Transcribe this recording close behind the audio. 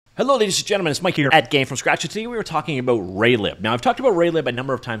Hello ladies and gentlemen, it's Mike here at Game From Scratch, and today we were talking about raylib. Now I've talked about raylib a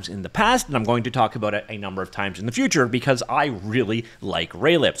number of times in the past, and I'm going to talk about it a number of times in the future because I really like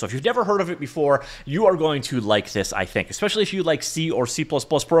raylib. So if you've never heard of it before, you are going to like this, I think, especially if you like C or C++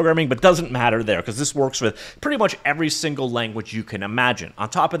 programming, but doesn't matter there because this works with pretty much every single language you can imagine.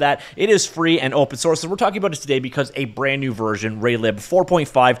 On top of that, it is free and open source, and we're talking about it today because a brand new version, raylib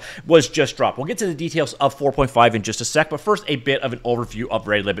 4.5, was just dropped. We'll get to the details of 4.5 in just a sec, but first a bit of an overview of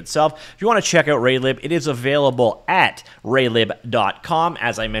raylib itself. If you want to check out raylib, it is available at raylib.com.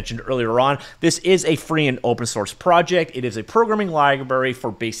 As I mentioned earlier on, this is a free and open source project. It is a programming library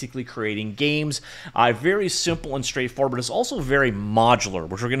for basically creating games. Very simple and straightforward, but it's also very modular,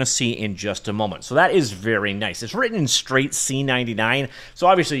 which we're going to see in just a moment. So that is very nice. It's written in straight C99, so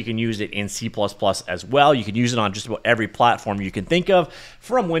obviously you can use it in C++ as well. You can use it on just about every platform you can think of,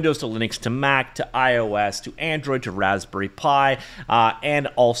 from Windows to Linux to Mac to iOS to Android to Raspberry Pi, and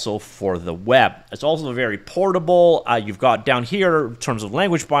also for the web. It's also very portable. You've got down here in terms of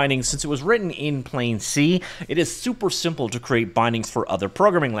language bindings, since it was written in plain C, it is super simple to create bindings for other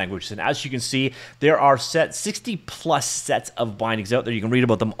programming languages. And as you can see, there are 60 plus sets of bindings out there. You can read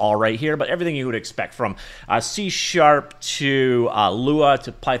about them all right here, but everything you would expect from C# to Lua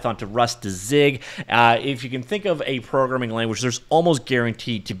to Python to Rust to Zig. If you can think of a programming language, there's almost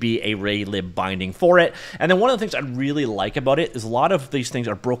guaranteed to be a raylib binding for it. And then one of the things I really like about it is a lot of these things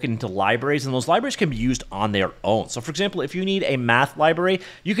are broken into libraries, and those libraries can be used on their own. So for example, if you need a math library,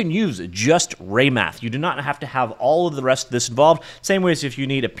 you can use just raymath. You do not have to have all of the rest of this involved. Same way as if you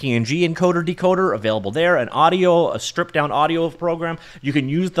need a PNG encoder decoder, available there, an audio, a stripped down audio program, you can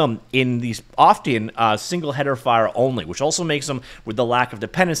use them in these often single header file only, which also makes them, with the lack of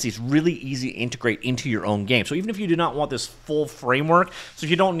dependencies, really easy to integrate into your own game. So even if you do not want this full framework, so if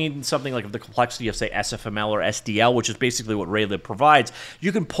you don't need something like the complexity of say SFML or SDL, which is basically what raylib provides,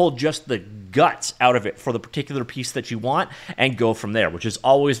 you can pull just the guts out of it for the particular piece that you want and go from there, which is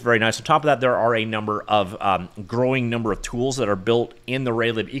always very nice. On top of that, there are a number of growing number of tools that are built in the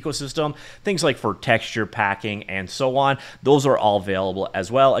raylib ecosystem, things like for texture packing and so on. Those are all available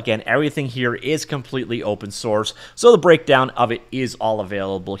as well. Again, everything here is completely open source, so the breakdown of it is all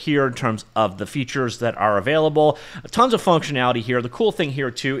available here in terms of the features that are available. Tons of functionality here. The cool thing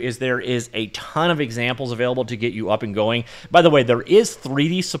here too is there is a ton of examples available to get you up and going. By the way, there is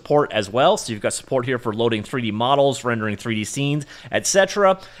 3D support as well, so you've got support here for loading 3D models, rendering 3D scenes,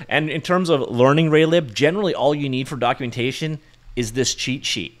 etc. And in terms of learning raylib, generally all you need for documentation is this cheat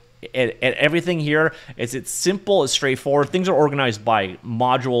sheet. And everything here is it's simple, it's straightforward. Things are organized by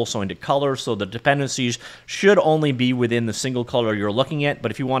module, so into color, so the dependencies should only be within the single color you're looking at.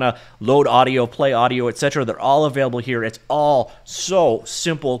 But if you want to load audio, play audio, etc., they're all available here. It's all so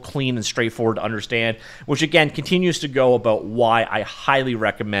simple, clean, and straightforward to understand, which again continues to go about why I highly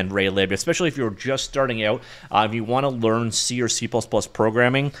recommend raylib, especially if you're just starting out. If you want to learn C or C++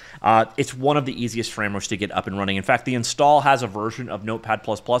 programming, it's one of the easiest frameworks to get up and running. In fact, the install has a version of Notepad++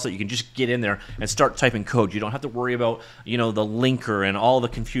 that you can just get in there and start typing code. You don't have to worry about, the linker and all the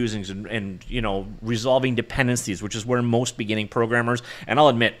confusings and resolving dependencies, which is where most beginning programmers, and I'll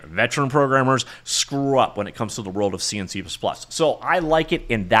admit, veteran programmers, screw up when it comes to the world of C and C++. So I like it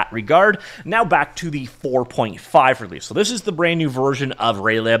in that regard. Now back to the 4.5 release. So this is the brand new version of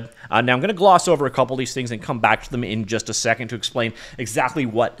raylib. Now I'm going to gloss over a couple of these things and come back to them in just a second to explain exactly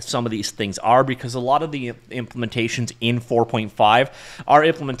what some of these things are, because a lot of the implementations in 4.5 are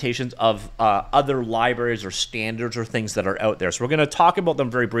implementations of other libraries or standards or things that are out there. So we're going to talk about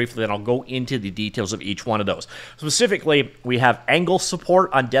them very briefly, and I'll go into the details of each one of those. Specifically, we have angle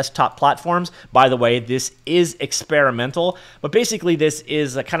support on desktop platforms. By the way, this is experimental, but basically this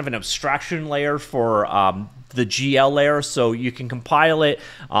is a kind of an abstraction layer for the GL layer, so you can compile it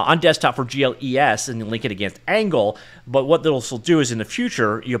on desktop for GLES and link it against Angle. But what this will do is in the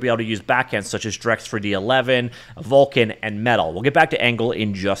future, you'll be able to use backends such as Direct3D 11, Vulkan, and Metal. We'll get back to Angle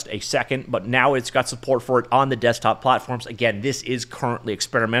in just a second, but now it's got support for it on the desktop platforms. Again, this is currently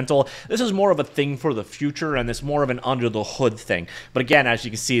experimental. This is more of a thing for the future, and it's more of an under-the-hood thing. But again, as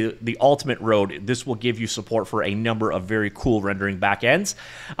you can see, the ultimate road, this will give you support for a number of very cool rendering backends.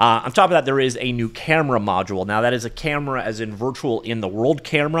 On top of that, there is a new camera module. Now, that is a camera as in virtual in the world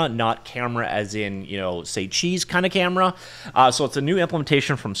camera, not camera as in, say, cheese kind of camera. So it's a new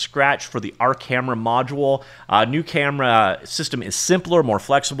implementation from scratch for the R camera module. New camera system is simpler, more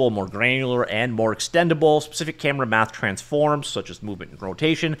flexible, more granular, and more extendable. Specific camera math transforms, such as movement and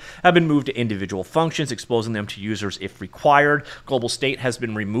rotation, have been moved to individual functions, exposing them to users if required. Global state has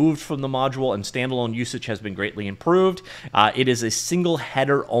been removed from the module, and standalone usage has been greatly improved. It is a single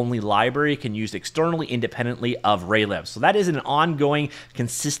header only library, can use externally independent independently of raylib. So that is an ongoing,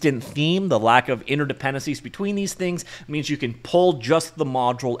 consistent theme. The lack of interdependencies between these things means you can pull just the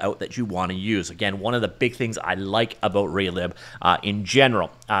module out that you want to use. Again, one of the big things I like about raylib in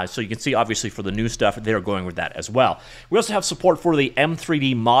general. So you can see, obviously, for the new stuff, they're going with that as well. We also have support for the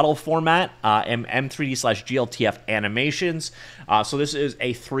M3D model format, M3D/GLTF animations. So this is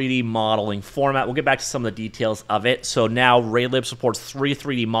a 3D modeling format. We'll get back to some of the details of it. So now raylib supports 3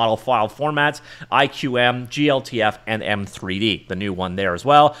 3D model file formats: IQM, GLTF, and M3D, the new one there as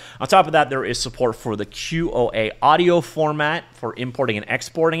well. On top of that, there is support for the QoA audio format for importing and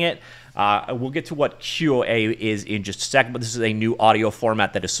exporting it. We'll get to what QoA is in just a second, but this is a new audio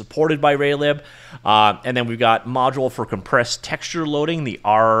format that is supported by raylib. And then we've got module for compressed texture loading. The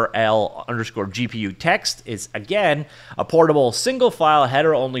RL_GPU text is, again, a portable single file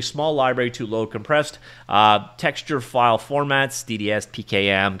header only small library to load compressed texture file formats: DDS,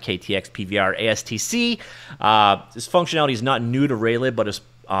 PKM, KTX, PVR, ASTC. This functionality is not new to raylib, but is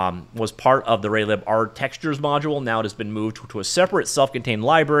was part of the raylib R textures module. Now it has been moved to a separate self-contained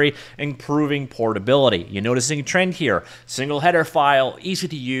library, improving portability. You're noticing a trend here. Single header file, easy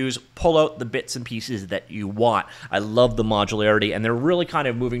to use, pull out the bits and pieces that you want. I love the modularity, and they're really kind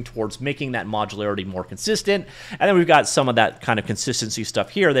of moving towards making that modularity more consistent. And then we've got some of that kind of consistency stuff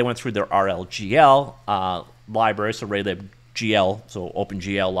here. They went through their RLGL library, so raylib GL, so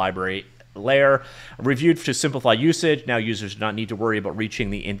OpenGL library layer, reviewed to simplify usage. Now users do not need to worry about reaching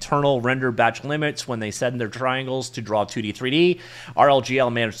the internal render batch limits when they send their triangles to draw 2D, 3D.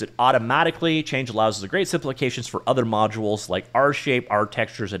 RLGL manages it automatically. Change allows the great simplifications for other modules like R shape, R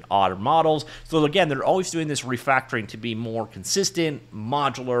textures, and other models. So again, they're always doing this refactoring to be more consistent,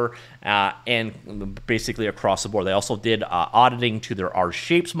 modular, and basically across the board. They also did auditing to their R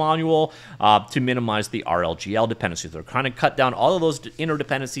shapes module to minimize the RLGL dependencies. They're kind of cut down all of those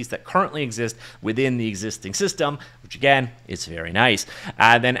interdependencies that currently exist within the existing system, which again is very nice.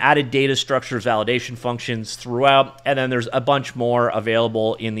 Then added data structures, validation functions throughout, and then there's a bunch more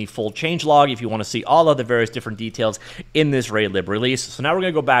available in the full changelog if you want to see all of the various different details in this raylib release. So now we're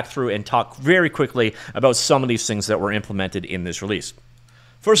going to go back through and talk very quickly about some of these things that were implemented in this release.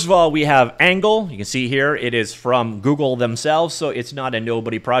 First of all, we have Angle. You can see here it is from Google themselves, so it's not a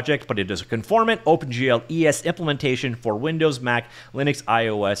nobody project, but it is a conformant OpenGL ES implementation for Windows, Mac, Linux,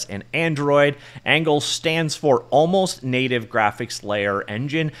 iOS, and Android. Angle stands for Almost Native Graphics Layer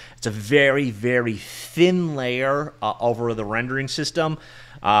Engine. It's a very, very thin layer over the rendering system.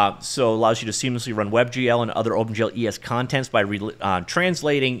 So allows you to seamlessly run WebGL and other OpenGL ES contents by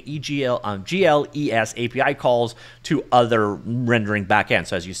translating GLES API calls to other rendering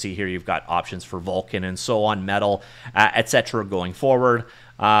backends. So as you see here, you've got options for Vulkan and so on, Metal, etc. going forward.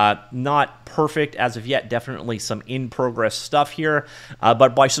 Not perfect as of yet, definitely some in-progress stuff here,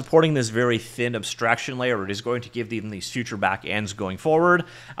 but by supporting this very thin abstraction layer, it is going to give them these future backends going forward.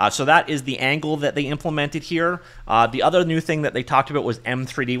 So that is the Angle that they implemented here. The other new thing that they talked about was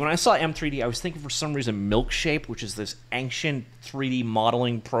M3D. When I saw M3D, I was thinking for some reason Milkshape, which is this ancient 3D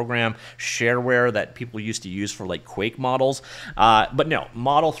modeling program, shareware that people used to use for like Quake models. But no,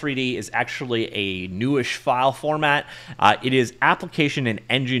 Model 3D is actually a newish file format. It is application and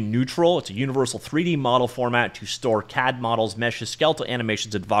engine neutral. It's a universal 3D model format to store CAD models, meshes, skeletal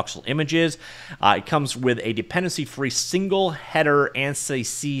animations, and voxel images. It comes with a dependency-free single header ANSI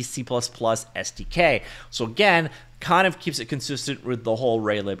C++ SDK. So again, kind of keeps it consistent with the whole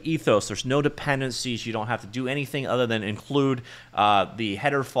raylib ethos. There's no dependencies. You don't have to do anything other than include the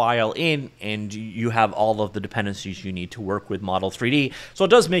header file in, and you have all of the dependencies you need to work with Model 3D. So it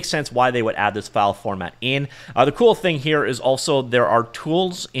does make sense why they would add this file format in. The cool thing here is also there are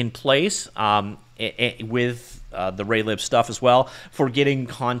tools in place with the raylib stuff as well for getting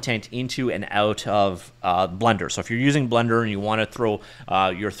content into and out of Blender. So if you're using Blender and you want to throw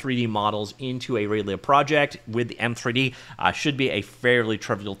your 3D models into a raylib project with the M3D, should be a fairly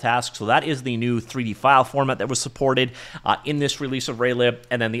trivial task. So that is the new 3D file format that was supported in this release of raylib.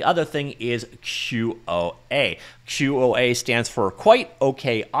 And then the other thing is QoA. QoA stands for Quite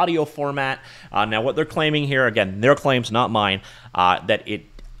Okay Audio Format. Now what they're claiming here, again, their claims, not mine, that it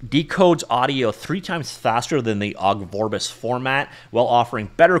decodes audio 3 times faster than the Ogg Vorbis format while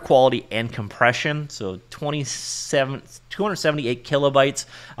offering better quality and compression. So 278 kilobytes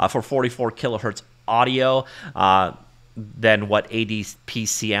for 44 kilohertz audio than what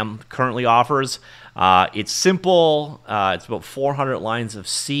ADPCM currently offers. It's simple. It's about 400 lines of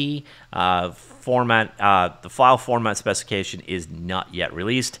C. format. The file format specification is not yet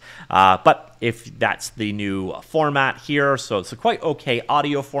released, but if that's the new format here, so it's a quite okay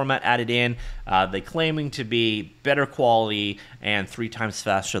audio format added in. They claiming to be better quality and 3 times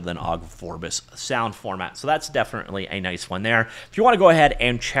faster than OGG Vorbis sound format. So that's definitely a nice one there. If you want to go ahead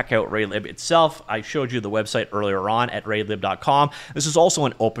and check out raylib itself, I showed you the website earlier on at raylib.com. This is also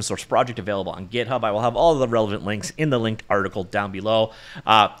an open source project available on GitHub. I will have all of the relevant links in the linked article down below.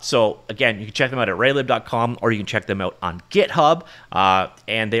 So again, you can check them out at raylib.com, or you can check them out on GitHub,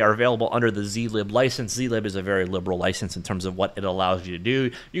 and they are available under the zlib license. Zlib is a very liberal license in terms of what it allows you to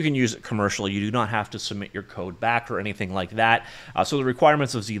do. You can use it commercially. You do not have to submit your code back or anything like that. So the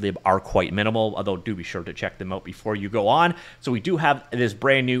requirements of zlib are quite minimal, although do be sure to check them out before you go on. So we do have this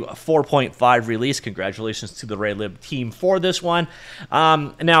brand new 4.5 release. Congratulations to the raylib team for this one.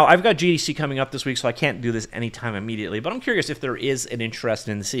 Now, I've got GDC coming up this week, so I can't do this anytime immediately, but I'm curious if there is an interest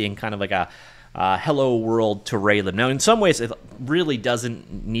in seeing kind of like a hello world to raylib. Now, in some ways, it really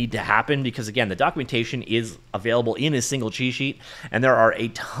doesn't need to happen because, again, the documentation is available in a single cheat sheet, and there are a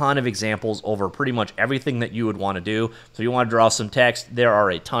ton of examples over pretty much everything that you would want to do. So you want to draw some text, there are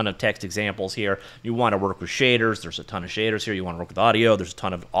a ton of text examples here. You want to work with shaders, there's a ton of shaders here. You want to work with audio, there's a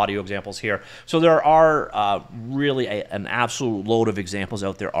ton of audio examples here. So there are really an absolute load of examples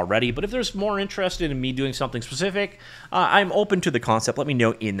out there already, but if there's more interested in me doing something specific, I'm open to the concept. Let me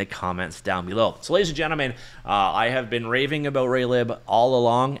know in the comments down below. So, ladies and gentlemen, I have been raving about raylib all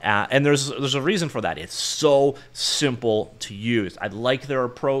along, and there's a reason for that. It's so simple to use. I like their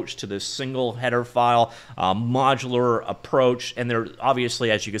approach to this single header file, modular approach, and they're obviously,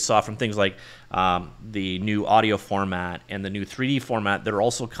 as you saw from things like the new audio format and the new 3D format, they're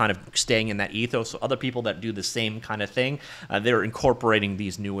also kind of staying in that ethos. So other people that do the same kind of thing, they're incorporating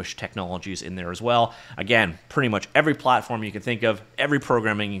these newish technologies in there as well. Again, pretty much every platform you can think of, every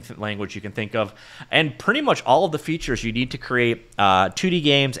programming language you can think of, and pretty much all of the features you need to create 2D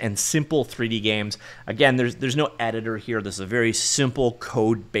games and simple 3D games. Again, there's no editor here. This is a very simple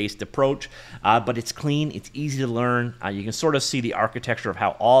code-based approach, but it's clean, it's easy to learn. You can sort of see the architecture of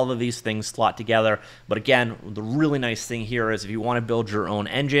how all of these things slot together. But again, the really nice thing here is if you want to build your own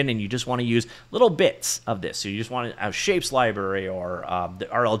engine and you just want to use little bits of this, so you just want to have shapes library or the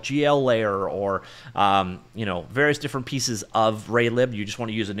RLGL layer or you know, various different pieces of raylib, you just want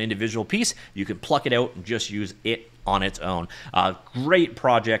to use an individual piece, you can pluck it out and just use it on its own. Great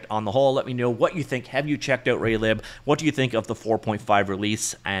project on the whole. Let me know what you think. Have you checked out raylib? What do you think of the 4.5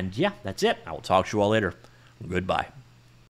 release? And yeah, that's it. I will talk to you all later. Goodbye.